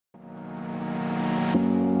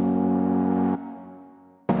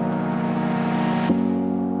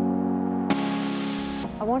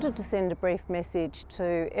I wanted to send a brief message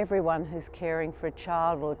to everyone who's caring for a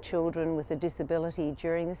child or children with a disability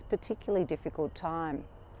during this particularly difficult time.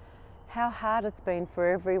 How hard it's been for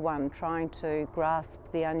everyone trying to grasp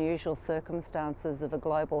the unusual circumstances of a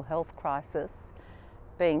global health crisis,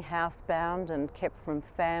 being housebound and kept from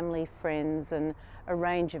family, friends and a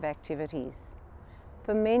range of activities.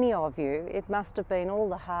 For many of you, it must have been all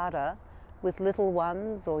the harder with little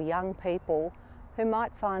ones or young people who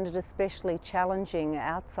might find it especially challenging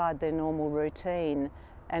outside their normal routine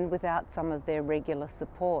and without some of their regular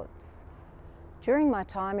supports. During my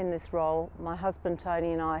time in this role, my husband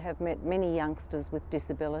Tony and I have met many youngsters with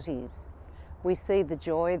disabilities. We see the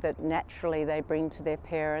joy that naturally they bring to their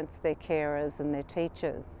parents, their carers and their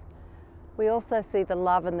teachers. We also see the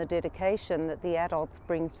love and the dedication that the adults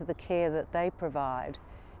bring to the care that they provide,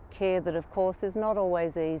 care that of course is not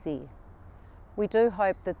always easy. We do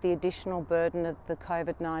hope that the additional burden of the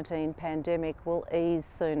COVID-19 pandemic will ease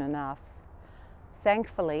soon enough.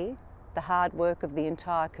 Thankfully, the hard work of the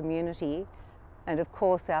entire community and of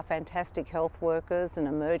course our fantastic health workers and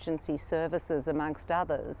emergency services amongst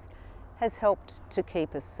others has helped to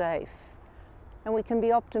keep us safe. And we can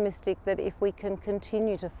be optimistic that if we can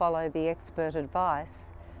continue to follow the expert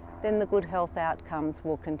advice, then the good health outcomes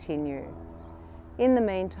will continue. In the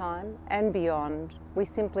meantime and beyond, we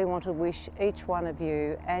simply want to wish each one of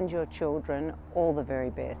you and your children all the very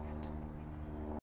best.